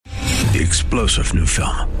The explosive new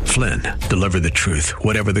film, Flynn, deliver the truth,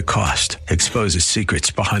 whatever the cost. Exposes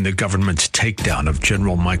secrets behind the government's takedown of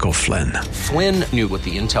General Michael Flynn. Flynn knew what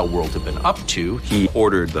the intel world had been up to. He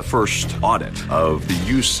ordered the first audit of the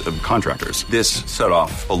use of contractors. This set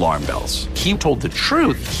off alarm bells. He told the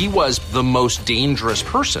truth. He was the most dangerous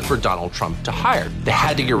person for Donald Trump to hire. They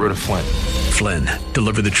had to get rid of Flynn. Flynn,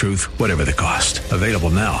 deliver the truth, whatever the cost. Available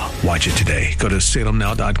now. Watch it today. Go to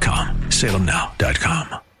salemnow.com.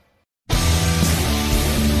 salemnow.com.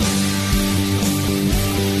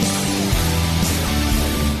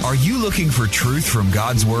 Are you looking for truth from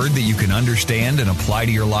God's Word that you can understand and apply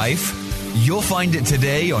to your life? You'll find it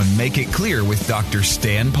today on Make It Clear with Dr.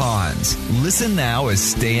 Stan Pons. Listen now as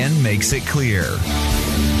Stan makes it clear.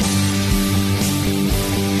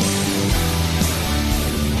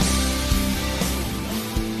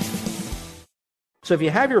 So if you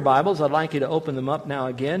have your Bibles, I'd like you to open them up now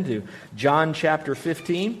again to John chapter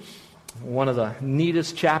 15. One of the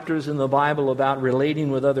neatest chapters in the Bible about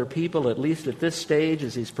relating with other people, at least at this stage,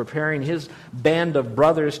 as he's preparing his band of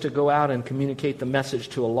brothers to go out and communicate the message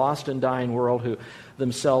to a lost and dying world who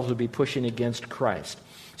themselves would be pushing against Christ.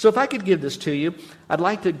 So if I could give this to you, I'd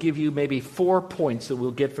like to give you maybe 4 points that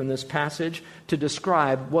we'll get from this passage to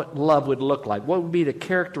describe what love would look like. What would be the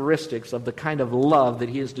characteristics of the kind of love that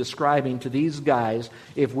he is describing to these guys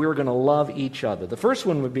if we're going to love each other? The first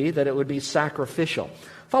one would be that it would be sacrificial.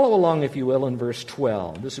 Follow along, if you will, in verse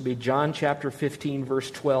 12. This would be John chapter 15, verse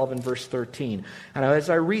 12 and verse 13. And as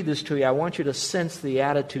I read this to you, I want you to sense the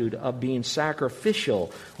attitude of being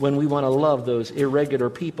sacrificial when we want to love those irregular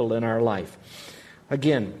people in our life.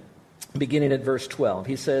 Again, beginning at verse 12,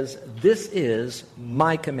 he says, "This is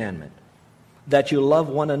my commandment, that you love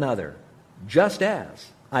one another, just as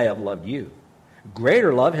I have loved you.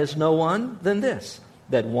 Greater love has no one than this,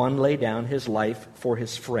 that one lay down his life for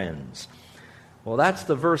his friends." Well, that's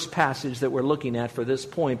the verse passage that we're looking at for this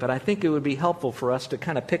point, but I think it would be helpful for us to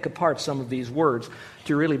kind of pick apart some of these words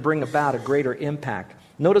to really bring about a greater impact.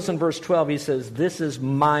 Notice in verse 12 he says, "This is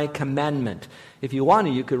my commandment." If you want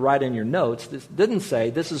to, you could write in your notes, this didn't say,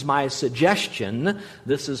 "This is my suggestion,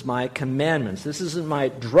 this is my commandments. This isn't my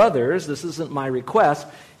druthers, this isn't my request."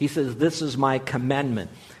 He says, "This is my commandment."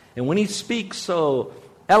 And when he speaks so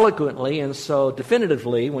eloquently and so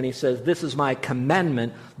definitively, when he says, "This is my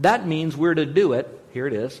commandment," that means we're to do it, here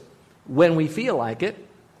it is, when we feel like it,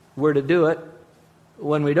 we're to do it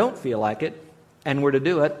when we don't feel like it, and we're to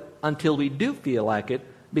do it until we do feel like it,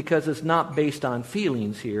 because it's not based on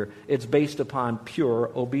feelings here, it's based upon pure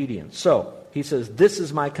obedience. So, he says, "This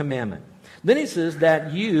is my commandment." Then he says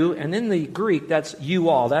that you, and in the Greek, that's you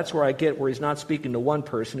all. That's where I get where he's not speaking to one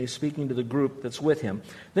person, he's speaking to the group that's with him.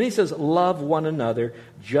 Then he says, "Love one another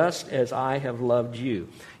just as I have loved you."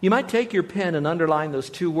 You might take your pen and underline those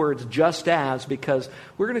two words, "just as," because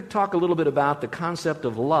we're going to talk a little bit about the concept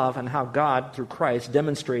of love and how God, through Christ,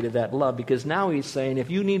 demonstrated that love. Because now he's saying, if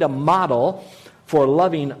you need a model for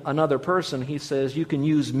loving another person, he says, you can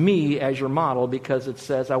use me as your model, because it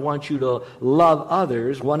says, I want you to love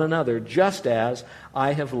others, one another, just as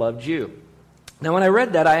I have loved you. Now, when I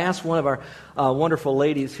read that, I asked one of our wonderful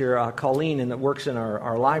ladies here, Colleen, and that works in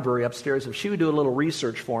our library upstairs, if she would do a little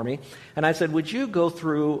research for me. And I said, would you go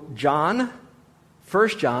through John,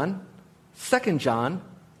 1 John, 2 John,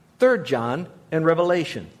 3 John, and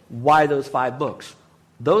Revelation? Why those 5 books?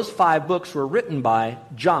 Those 5 books were written by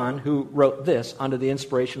John, who wrote this under the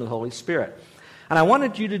inspiration of the Holy Spirit. And I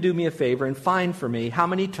wanted you to do me a favor and find for me how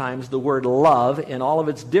many times the word love in all of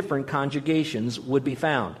its different conjugations would be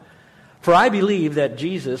found. For I believe that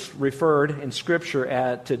Jesus referred in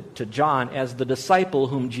Scripture to John as the disciple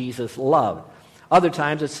whom Jesus loved. Other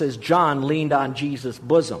times it says John leaned on Jesus'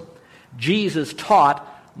 bosom. Jesus taught,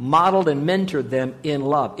 modeled, and mentored them in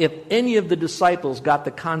love. If any of the disciples got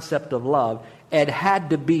the concept of love, it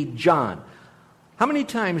had to be John. How many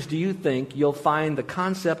times do you think you'll find the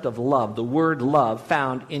concept of love, the word love,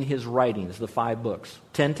 found in his writings, the 5 books?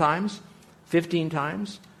 10 times? 15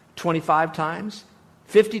 times? 25 times?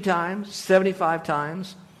 50 times? 75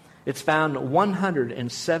 times? It's found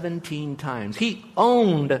 117 times. He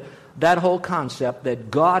owned that whole concept that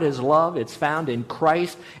God is love. It's found in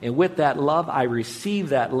Christ, and with that love, I receive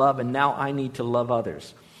that love, and now I need to love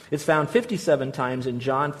others. It's found 57 times in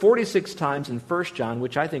John, 46 times in 1 John,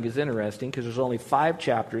 which I think is interesting because there's only 5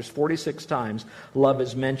 chapters, 46 times love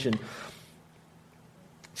is mentioned.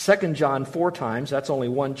 2 John 4 times, that's only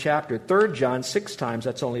 1 chapter. 3 John 6 times,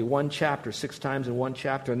 that's only 1 chapter, 6 times in 1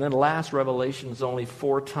 chapter. And then last Revelation is only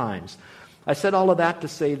 4 times. I said all of that to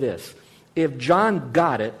say this. If John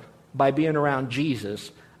got it by being around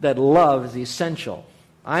Jesus, that love is essential,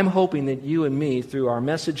 I'm hoping that you and me, through our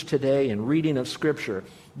message today and reading of Scripture,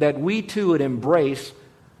 that we too would embrace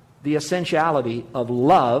the essentiality of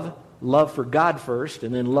love for God first,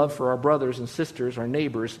 and then love for our brothers and sisters, our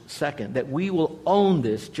neighbors second, that we will own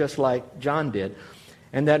this just like John did,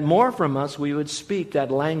 and that more from us we would speak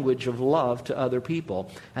that language of love to other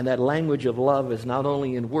people. And that language of love is not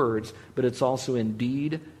only in words, but it's also in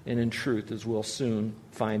deed and in truth, as we'll soon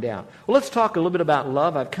find out. Well, let's talk a little bit about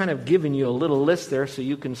love. I've kind of given you a little list there so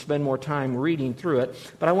you can spend more time reading through it,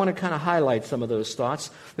 but I want to kind of highlight some of those thoughts.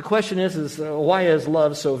 The question is why is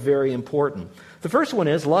love so very important? The first one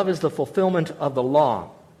is love is the fulfillment of the law.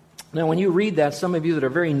 Now, when you read that, some of you that are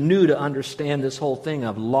very new to understand this whole thing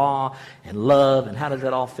of law and love and how does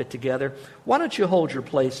that all fit together, why don't you hold your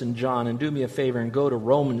place in John and do me a favor and go to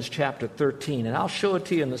Romans chapter 13. And I'll show it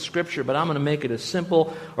to you in the Scripture, but I'm going to make it as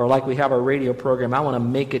simple, or like we have our radio program, I want to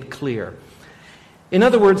make it clear. In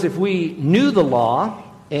other words, if we knew the law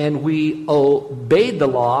and we obeyed the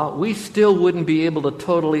law, we still wouldn't be able to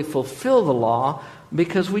totally fulfill the law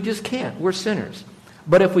because we just can't. We're sinners.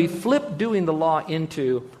 But if we flip doing the law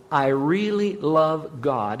into I really love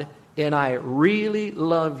God and I really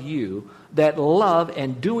love you, that love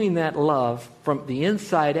and doing that love from the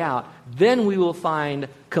inside out, then we will find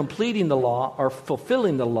completing the law or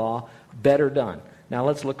fulfilling the law better done. Now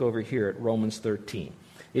let's look over here at Romans 13.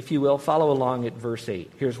 If you will, follow along at verse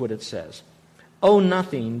 8. Here's what it says. Owe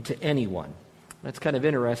nothing to anyone. That's kind of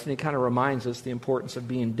interesting. It kind of reminds us the importance of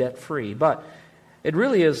being debt-free. But it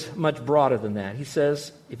really is much broader than that. He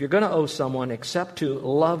says, if you're going to owe someone, except to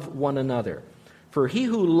love one another. For he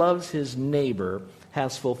who loves his neighbor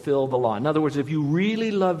has fulfilled the law. In other words, if you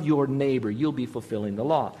really love your neighbor, you'll be fulfilling the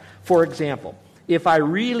law. For example, if I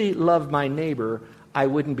really loved my neighbor, I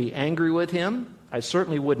wouldn't be angry with him. I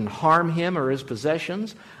certainly wouldn't harm him or his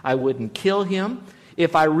possessions. I wouldn't kill him.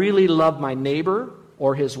 If I really loved my neighbor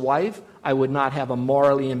or his wife, I would not have a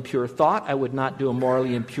morally impure thought. I would not do a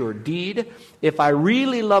morally impure deed. If I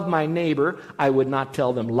really love my neighbor, I would not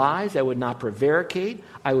tell them lies. I would not prevaricate.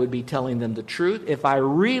 I would be telling them the truth. If I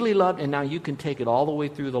really loved, and now you can take it all the way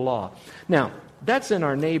through the law. Now, that's in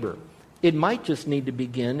our neighbor. It might just need to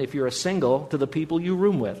begin, if you're a single, to the people you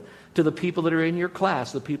room with, to the people that are in your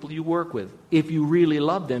class, the people you work with. If you really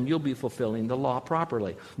love them, you'll be fulfilling the law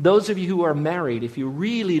properly. Those of you who are married, if you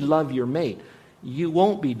really love your mate, you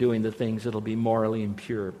won't be doing the things that'll be morally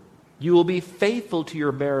impure. You will be faithful to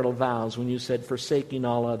your marital vows when you said, forsaking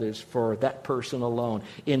all others for that person alone,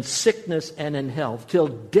 in sickness and in health, till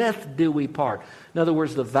death do we part. In other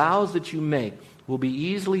words, the vows that you make will be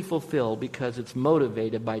easily fulfilled because it's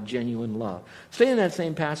motivated by genuine love. Stay in that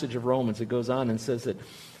same passage of Romans. It goes on and says that,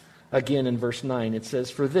 again in verse 9, it says,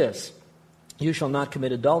 for this, you shall not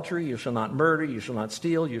commit adultery, you shall not murder, you shall not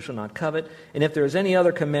steal, you shall not covet. And if there is any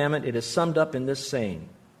other commandment, it is summed up in this saying,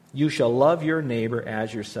 you shall love your neighbor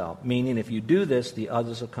as yourself. Meaning, if you do this, the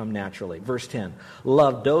others will come naturally. Verse 10,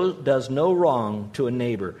 love does no wrong to a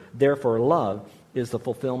neighbor. Therefore, love is the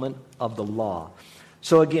fulfillment of the law.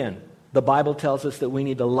 So again, the Bible tells us that we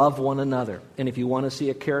need to love one another. And if you want to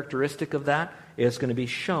see a characteristic of that, it's going to be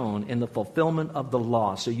shown in the fulfillment of the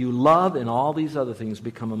law. So you love, and all these other things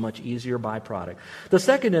become a much easier byproduct. The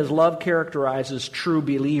second is love characterizes true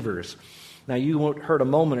believers. Now, you heard a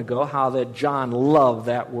moment ago how that John loved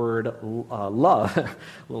that word love. A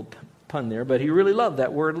little pun there, but he really loved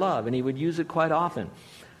that word love, and he would use it quite often.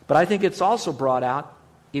 But I think it's also brought out,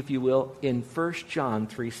 if you will, in 1 John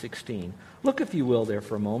 3:16. Look, if you will, there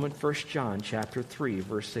for a moment, 1 John chapter 3,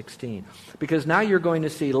 verse 16. Because now you're going to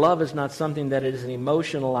see love is not something that is an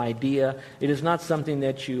emotional idea. It is not something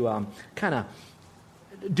that you kind of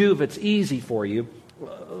do if it's easy for you.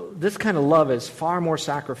 This kind of love is far more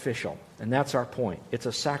sacrificial, and that's our point. It's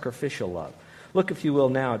a sacrificial love. Look, if you will,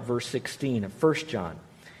 now at verse 16 of 1 John.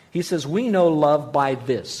 He says, we know love by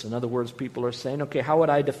this. In other words, people are saying, okay, how would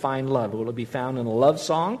I define love? Will it be found in a love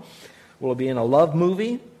song? Will it be in a love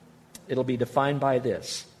movie? It'll be defined by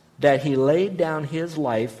this, that he laid down his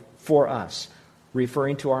life for us,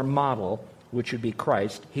 referring to our model, which would be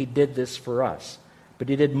Christ. He did this for us. But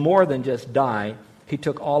he did more than just die. He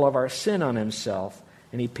took all of our sin on himself,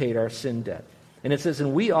 and he paid our sin debt. And it says,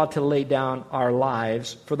 and we ought to lay down our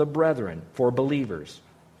lives for the brethren, for believers.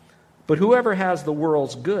 But whoever has the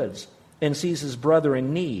world's goods and sees his brother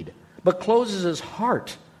in need, but closes his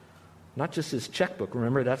heart, not just his checkbook,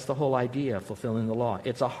 remember, that's the whole idea of fulfilling the law.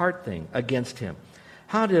 It's a heart thing against him.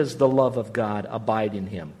 How does the love of God abide in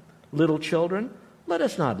him? Little children, let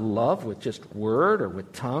us not love with just word or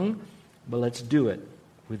with tongue, but let's do it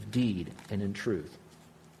with deed and in truth.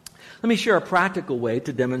 Let me share a practical way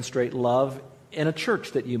to demonstrate love in a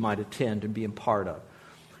church that you might attend and be a part of.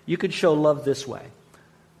 You could show love this way.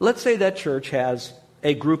 Let's say that church has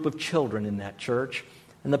a group of children in that church,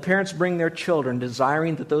 And the parents bring their children,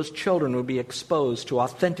 desiring that those children would be exposed to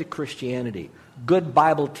authentic Christianity, good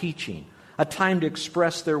Bible teaching, a time to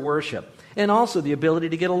express their worship, and also the ability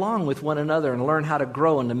to get along with one another and learn how to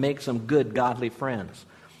grow and to make some good, godly friends.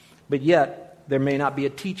 But yet, there may not be a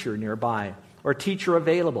teacher nearby, or a teacher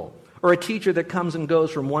available, or a teacher that comes and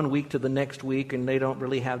goes from one week to the next week, and they don't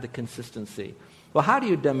really have the consistency. Well, how do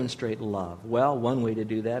you demonstrate love? Well, one way to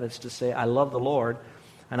do that is to say, I love the Lord,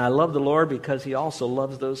 and I love the Lord because He also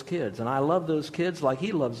loves those kids. And I love those kids like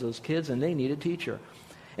He loves those kids, and they need a teacher.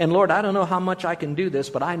 And Lord, I don't know how much I can do this,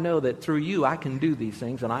 but I know that through You I can do these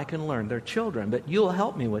things and I can learn. They're children, but You'll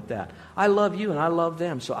help me with that. I love You and I love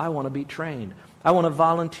them, so I want to be trained. I want to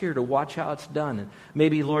volunteer to watch how it's done. And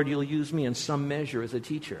maybe, Lord, You'll use me in some measure as a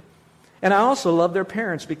teacher. And I also love their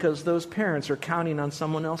parents because those parents are counting on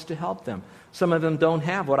someone else to help them. Some of them don't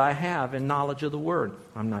have what I have in knowledge of the Word.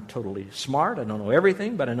 I'm not totally smart. I don't know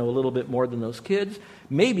everything, but I know a little bit more than those kids,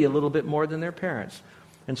 maybe a little bit more than their parents.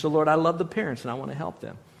 And so, Lord, I love the parents and I want to help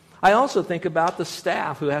them. I also think about the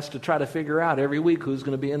staff who has to try to figure out every week who's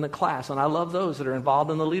going to be in the class. And I love those that are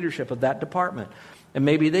involved in the leadership of that department. And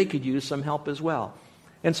maybe they could use some help as well.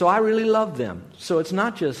 And so I really love them. So it's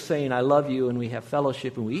not just saying I love you and we have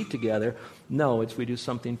fellowship and we eat together. No, it's we do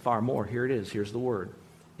something far more. Here it is. Here's the word.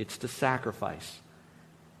 It's to sacrifice.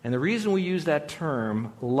 And the reason we use that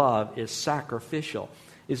term, love, is sacrificial,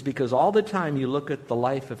 is because all the time you look at the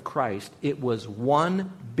life of Christ, it was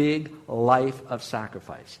one big life of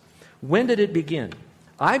sacrifice. When did it begin?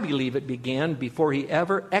 I believe it began before He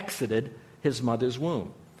ever exited His mother's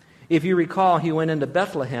womb. If you recall, He went into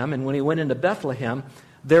Bethlehem, and when He went into Bethlehem,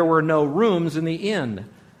 there were no rooms in the inn.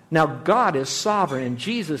 Now, God is sovereign, and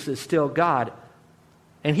Jesus is still God.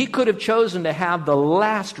 And He could have chosen to have the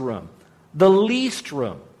last room, the least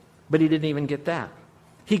room, but He didn't even get that.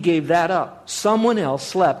 He gave that up. Someone else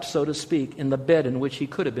slept, so to speak, in the bed in which He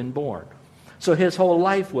could have been born. So His whole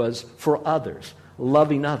life was for others,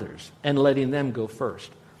 loving others, and letting them go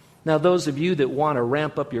first. Now, those of you that want to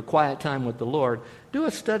ramp up your quiet time with the Lord, do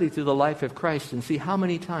a study through the life of Christ and see how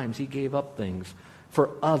many times He gave up things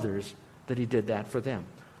for others that He did that for them.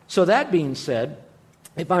 So that being said,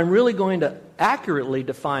 if I'm really going to accurately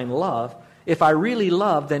define love, if I really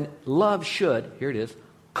love, then love should, here it is,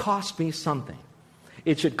 cost me something.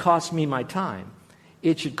 It should cost me my time.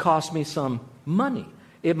 It should cost me some money.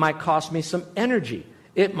 It might cost me some energy.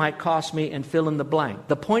 It might cost me, and fill in the blank.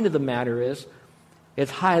 The point of the matter is,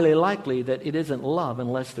 it's highly likely that it isn't love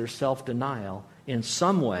unless there's self-denial in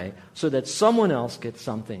some way so that someone else gets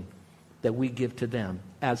something that we give to them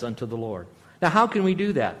as unto the Lord. Now, how can we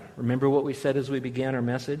do that? Remember what we said as we began our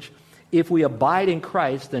message? If we abide in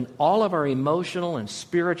Christ, then all of our emotional and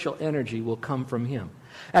spiritual energy will come from Him.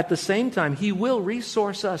 At the same time, He will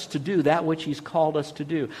resource us to do that which He's called us to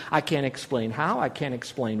do. I can't explain how. I can't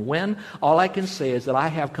explain when. All I can say is that I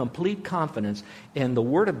have complete confidence in the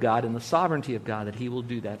Word of God and the sovereignty of God that He will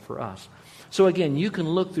do that for us. So again, you can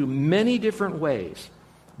look through many different ways,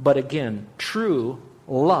 but again, true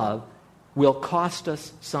love will cost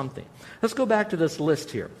us something. Let's go back to this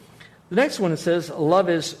list here. The next one, it says, love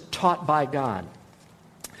is taught by God.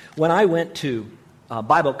 When I went to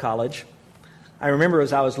Bible college, I remember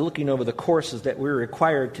as I was looking over the courses that we were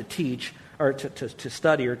required to teach, or to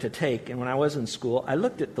study or to take, and when I was in school, I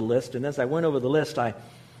looked at the list, and as I went over the list,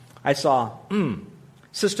 I saw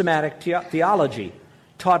systematic theology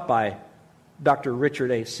taught by Dr.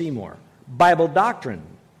 Richard A. Seymour. Bible doctrine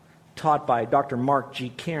taught by Dr. Mark G.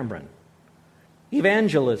 Cameron.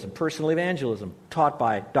 Evangelism, personal evangelism, taught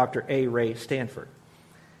by Dr. A. Ray Stanford.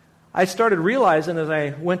 I started realizing as I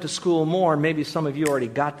went to school more, and maybe some of you already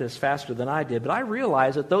got this faster than I did, but I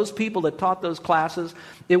realized that those people that taught those classes,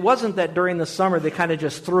 it wasn't that during the summer they kind of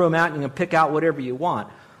just threw them out and you can pick out whatever you want.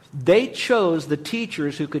 They chose the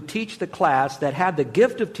teachers who could teach the class that had the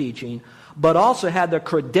gift of teaching, but also had the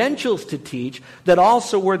credentials to teach, that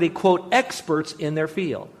also were the, quote, experts in their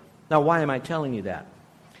field. Now, why am I telling you that?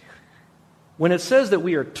 When it says that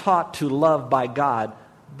we are taught to love by God,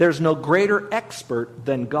 there's no greater expert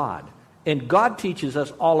than God. And God teaches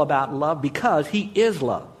us all about love because He is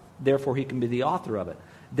love. Therefore, He can be the author of it.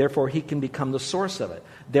 Therefore, He can become the source of it.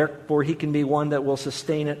 Therefore, He can be one that will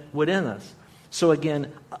sustain it within us. So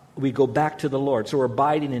again, we go back to the Lord. So we're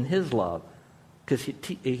abiding in His love because He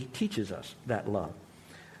teaches us that love.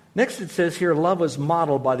 Next it says here, love was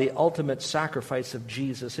modeled by the ultimate sacrifice of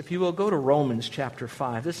Jesus. If you will go to Romans chapter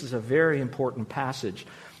 5, this is a very important passage.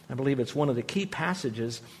 I believe it's one of the key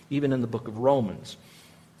passages even in the book of Romans.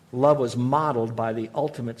 Love was modeled by the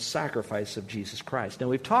ultimate sacrifice of Jesus Christ. Now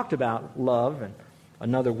we've talked about love, and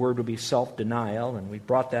another word would be self-denial, and we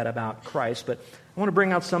brought that about Christ, but I want to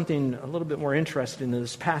bring out something a little bit more interesting in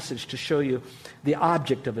this passage to show you the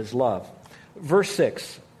object of his love. Verse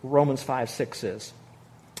 6, Romans 5:6 says,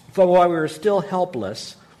 "For while we were still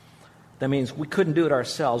helpless," that means we couldn't do it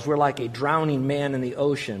ourselves, we're like a drowning man in the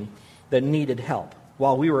ocean that needed help.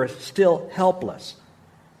 While we were still helpless,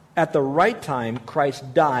 at the right time,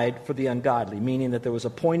 Christ died for the ungodly, meaning that there was a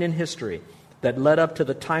point in history that led up to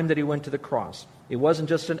the time that he went to the cross. It wasn't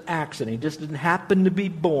just an accident. He just didn't happen to be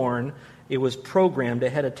born. It was programmed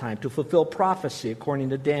ahead of time to fulfill prophecy, according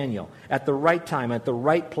to Daniel, at the right time, at the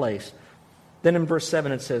right place. Then in verse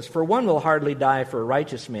 7 it says, "For one will hardly die for a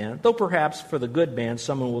righteous man, though perhaps for the good man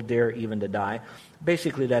someone will dare even to die."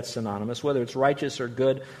 Basically that's synonymous. Whether it's righteous or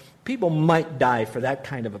good, people might die for that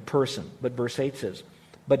kind of a person. But verse 8 says,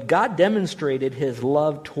 "But God demonstrated his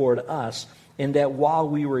love toward us in that while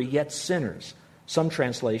we were yet sinners," some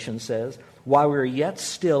translation says, while we were yet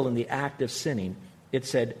still in the act of sinning, it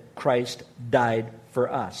said, Christ died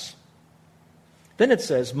for us. Then it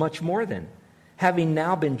says, "Much more then, having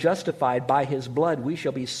now been justified by his blood, we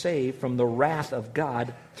shall be saved from the wrath of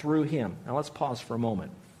God through him." Now let's pause for a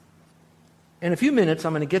moment. In a few minutes,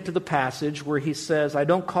 I'm going to get to the passage where he says, "I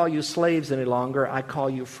don't call you slaves any longer, I call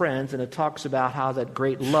you friends." And it talks about how that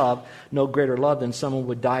great love, no greater love than someone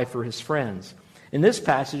would die for his friends. In this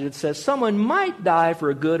passage, it says someone might die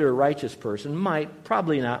for a good or a righteous person. Might,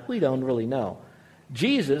 probably not. We don't really know.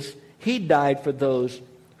 Jesus, he died for those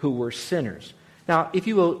who were sinners. Now, if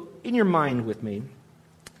you will, in your mind with me,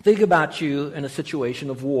 think about you in a situation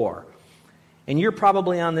of war. And you're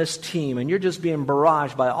probably on this team, and you're just being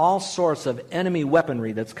barraged by all sorts of enemy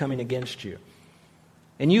weaponry that's coming against you.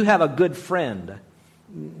 And you have a good friend.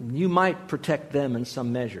 You might protect them in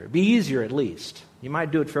some measure. It'd be easier at least. You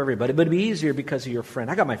might do it for everybody, but it'd be easier because of your friend.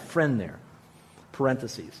 I got my friend there.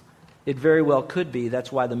 Parentheses. It very well could be.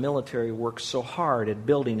 That's why the military works so hard at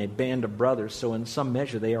building a band of brothers. So in some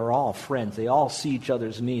measure, they are all friends. They all see each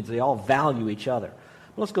other's needs. They all value each other.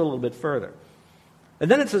 But let's go a little bit further. And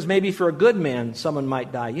then it says maybe for a good man, someone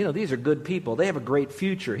might die. You know, these are good people. They have a great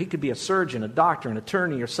future. He could be a surgeon, a doctor, an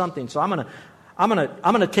attorney, or something. So I'm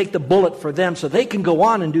gonna take the bullet for them so they can go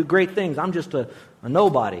on and do great things. I'm just a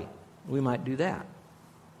nobody. We might do that.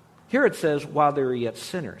 Here it says, while they were yet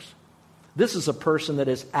sinners. This is a person that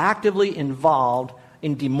is actively involved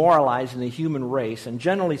in demoralizing the human race. And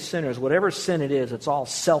generally sinners, whatever sin it is, it's all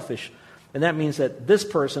selfish. And that means that this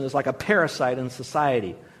person is like a parasite in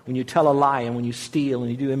society. When you tell a lie and when you steal and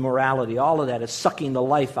you do immorality, all of that is sucking the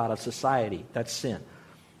life out of society. That's sin.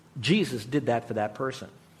 Jesus did that for that person.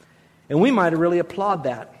 And we might really applaud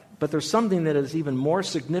that. But there's something that is even more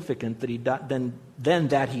significant than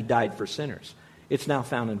that he died for sinners. It's now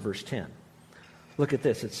found in verse 10. Look at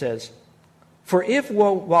this. It says, "For if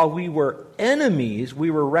while we were enemies,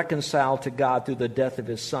 we were reconciled to God through the death of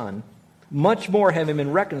his Son, much more having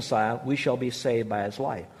been reconciled, we shall be saved by his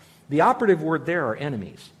life." The operative word there are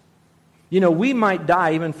enemies. You know, we might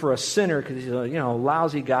die even for a sinner because he's a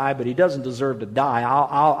lousy guy, but he doesn't deserve to die.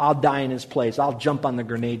 I'll die in his place. I'll jump on the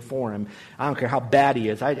grenade for him. I don't care how bad he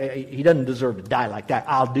is. He doesn't deserve to die like that.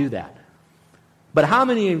 I'll do that. But how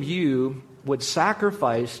many of you would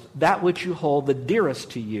sacrifice that which you hold the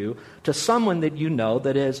dearest to you to someone that you know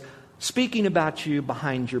that is speaking about you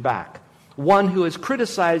behind your back? One who is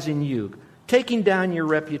criticizing you, taking down your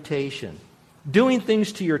reputation, doing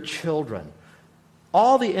things to your children.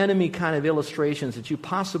 All the enemy kind of illustrations that you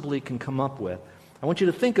possibly can come up with. I want you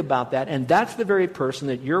to think about that, and that's the very person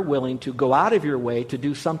that you're willing to go out of your way to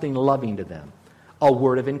do something loving to them. A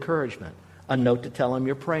word of encouragement, a note to tell them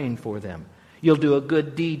you're praying for them. You'll do a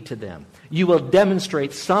good deed to them. You will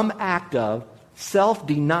demonstrate some act of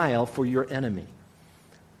self-denial for your enemy.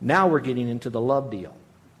 Now we're getting into the love deal.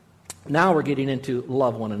 Now we're getting into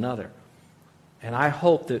love one another. And I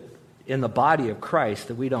hope that in the body of Christ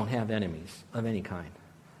that we don't have enemies of any kind.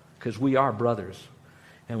 Because we are brothers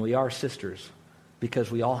and we are sisters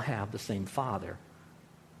because we all have the same Father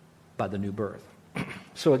by the new birth.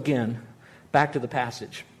 So again, back to the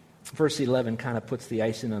passage. Verse 11 kind of puts the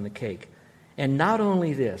icing on the cake. And not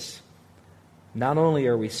only this, not only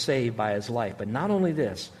are we saved by his life, but not only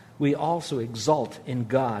this, we also exult in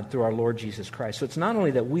God through our Lord Jesus Christ. So it's not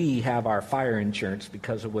only that we have our fire insurance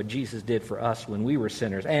because of what Jesus did for us when we were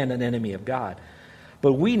sinners and an enemy of God,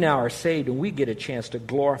 but we now are saved and we get a chance to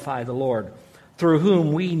glorify the Lord, through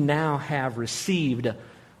whom we now have received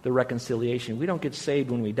the reconciliation. We don't get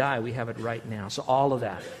saved when we die. We have it right now. So all of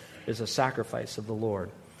that is a sacrifice of the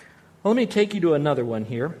Lord. Well, let me take you to another one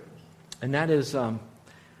here, and that is a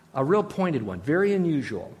real pointed one, very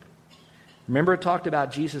unusual. Remember it talked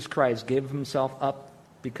about Jesus Christ gave himself up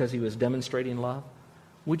because he was demonstrating love?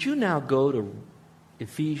 Would you now go to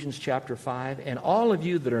Ephesians chapter 5. And all of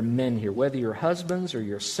you that are men here, whether you're husbands or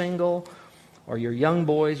you're single or you're young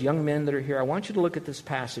boys, young men that are here, I want you to look at this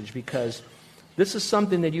passage because this is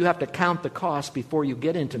something that you have to count the cost before you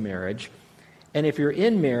get into marriage. And if you're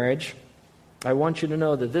in marriage, I want you to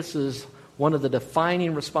know that this is one of the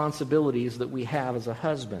defining responsibilities that we have as a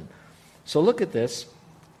husband. So look at this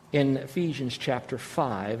in Ephesians chapter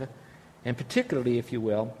 5, and particularly, if you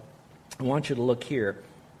will, I want you to look here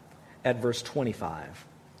at verse 25.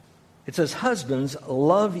 It says, "Husbands,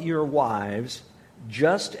 love your wives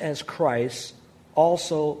just as Christ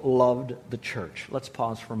also loved the church." Let's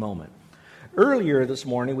pause for a moment. Earlier this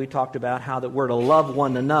morning, we talked about how that we're to love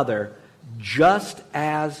one another just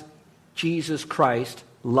as Jesus Christ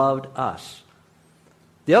loved us.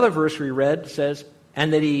 The other verse we read says,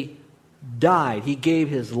 and that he died. He gave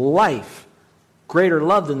his life. Greater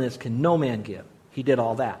love than this can no man give. He did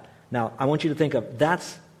all that. Now, I want you to think of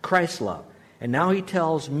that's Christ's love. And now he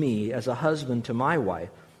tells me as a husband to my wife,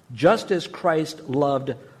 just as Christ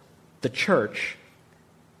loved the church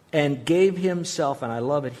and gave himself, and I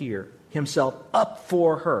love it here, himself up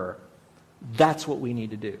for her, that's what we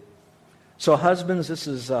need to do. So husbands, this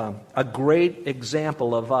is a great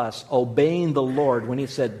example of us obeying the Lord when he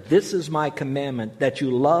said, "This is my commandment, that you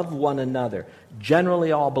love one another,"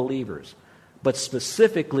 generally all believers. But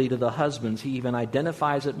specifically to the husbands, he even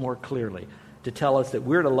identifies it more clearly to tell us that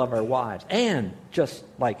we're to love our wives, and just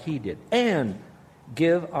like he did, and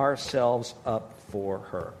give ourselves up for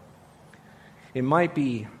her. It might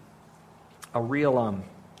be a real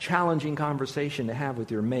challenging conversation to have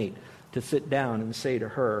with your mate, to sit down and say to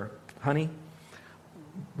her, "Honey,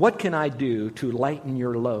 what can I do to lighten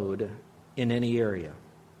your load in any area?"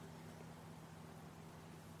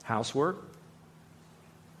 Housework?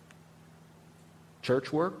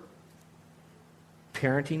 Church work?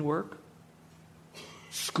 Parenting work?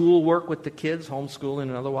 School work with the kids, homeschooling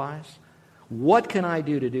and otherwise? What can I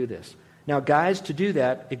do to do this? Now, guys, to do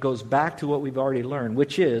that, it goes back to what we've already learned,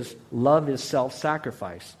 which is love is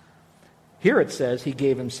self-sacrifice. Here it says he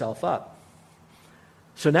gave himself up.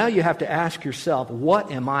 So now you have to ask yourself,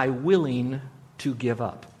 what am I willing to give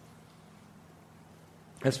up?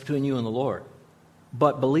 That's between you and the Lord.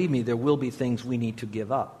 But believe me, there will be things we need to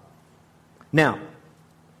give up. Now,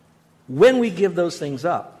 when we give those things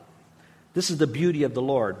up, this is the beauty of the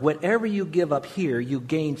Lord. Whatever you give up here, you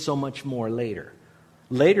gain so much more later.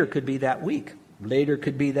 Later could be that week. Later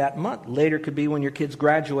could be that month. Later could be when your kids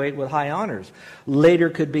graduate with high honors. Later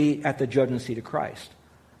could be at the judgment seat of Christ.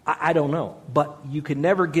 I don't know. But you can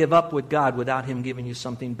never give up with God without him giving you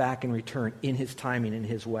something back in return in his timing, in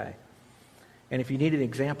his way. And if you need an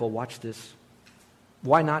example, watch this.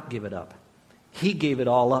 Why not give it up? He gave it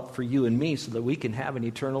all up for you and me so that we can have an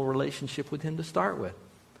eternal relationship with him to start with.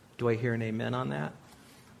 Do I hear an amen on that?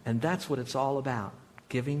 And that's what it's all about,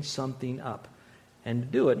 giving something up.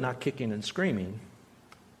 And do it not kicking and screaming,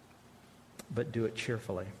 but do it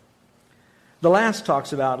cheerfully. The last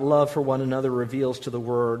talks about love for one another reveals to the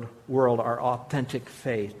world our authentic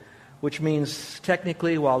faith, which means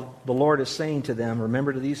technically while the Lord is saying to them,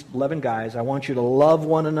 remember to these 11 guys, I want you to love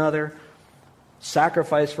one another,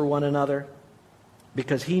 sacrifice for one another,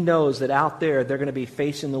 because he knows that out there they're going to be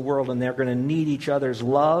facing the world and they're going to need each other's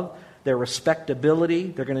love, their respectability.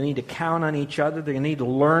 They're going to need to count on each other. They're going to need to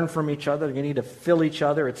learn from each other. They're going to need to fill each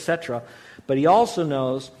other, etc. But he also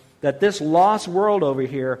knows that this lost world over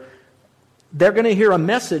here, they're going to hear a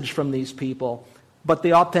message from these people, but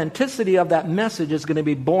the authenticity of that message is going to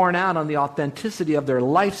be borne out on the authenticity of their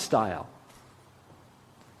lifestyle.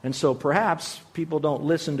 And so perhaps people don't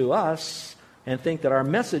listen to us and think that our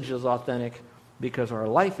message is authentic because our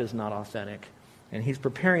life is not authentic. And he's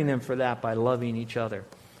preparing them for that by loving each other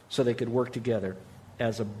so they could work together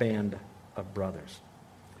as a band of brothers.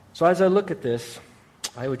 So as I look at this,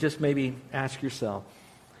 I would just maybe ask yourself,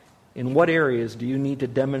 in what areas do you need to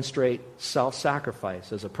demonstrate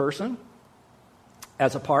self-sacrifice as a person,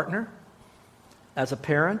 as a partner, as a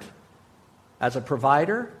parent, as a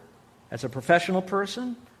provider, as a professional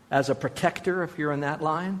person, as a protector if you're in that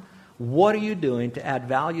line? What are you doing to add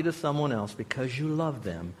value to someone else because you love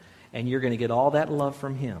them and you're going to get all that love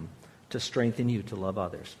from him to strengthen you to love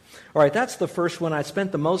others? All right, that's the first one. I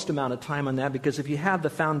spent the most amount of time on that because if you have the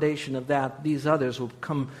foundation of that, these others will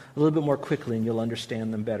come a little bit more quickly and you'll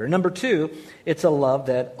understand them better. Number two, it's a love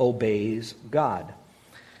that obeys God.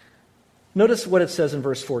 Notice what it says in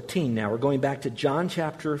verse 14 now. We're going back to John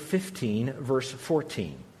chapter 15, verse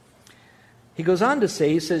 14. He goes on to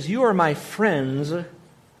say, he says, "You are my friends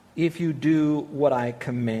if you do what I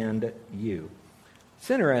command you."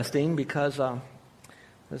 It's interesting because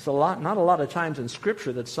there's not a lot of times in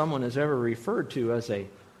Scripture that someone is ever referred to as a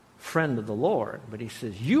friend of the Lord. But he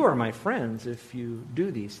says, you are my friends if you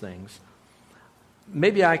do these things.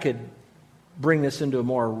 Maybe I could bring this into a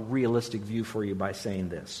more realistic view for you by saying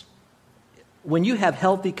this. When you have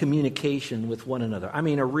healthy communication with one another, I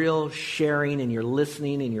mean a real sharing and you're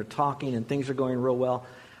listening and you're talking and things are going real well,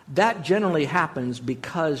 that generally happens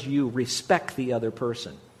because you respect the other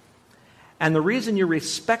person. And the reason you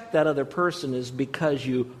respect that other person is because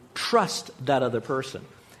you trust that other person.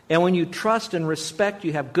 And when you trust and respect,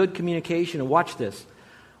 you have good communication. And watch this.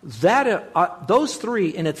 Those three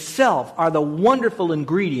in itself are the wonderful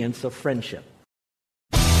ingredients of friendship.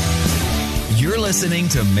 You're listening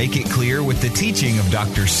to Make It Clear with the teaching of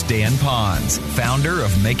Dr. Stan Ponz, founder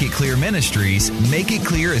of Make It Clear Ministries. Make It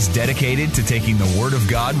Clear is dedicated to taking the Word of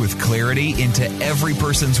God with clarity into every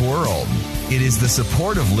person's world. It is the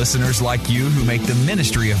support of listeners like you who make the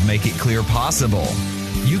ministry of Make It Clear possible.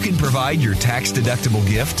 You can provide your tax-deductible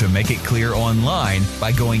gift to Make It Clear online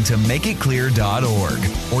by going to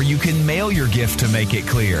makeitclear.org. Or you can mail your gift to Make It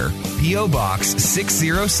Clear, P.O. Box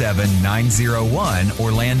 607901,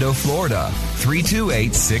 Orlando, Florida,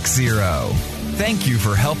 32860. Thank you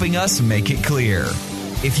for helping us make it clear.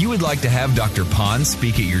 If you would like to have Dr. Ponz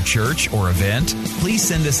speak at your church or event, please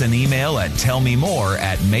send us an email at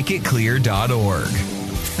tellmemore@makeitclear.org.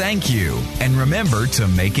 Thank you, and remember to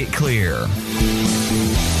make it clear.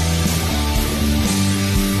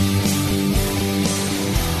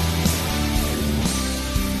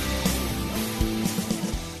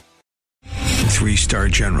 Three-star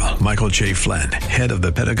General Michael J. Flynn, head of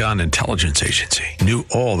the Pentagon Intelligence Agency, knew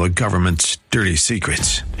all the government's dirty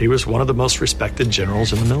secrets. He was one of the most respected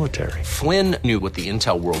generals in the military. Flynn knew what the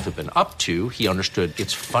intel world had been up to. He understood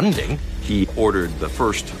its funding. He ordered the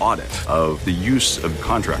first audit of the use of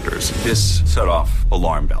contractors. This set off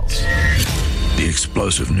alarm bells. The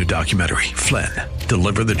explosive new documentary, Flynn,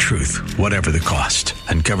 Deliver the Truth, Whatever the Cost,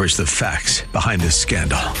 uncovers the facts behind this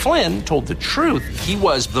scandal. Flynn told the truth. He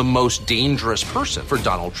was the most dangerous person for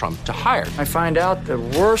Donald Trump to hire. I find out the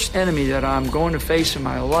worst enemy that I'm going to face in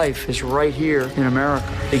my life is right here in America.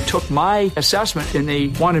 They took my assessment and they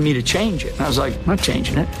wanted me to change it. And I was like, I'm not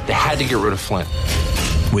changing it. They had to get rid of Flynn.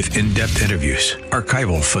 With in-depth interviews,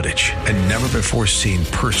 archival footage, and never-before-seen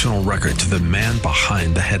personal records of the man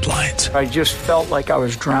behind the headlines. I just felt like I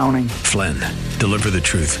was drowning. Flynn, Deliver the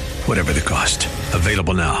Truth, Whatever the Cost.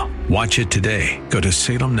 Available now. Watch it today. Go to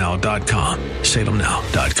salemnow.com.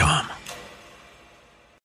 salemnow.com.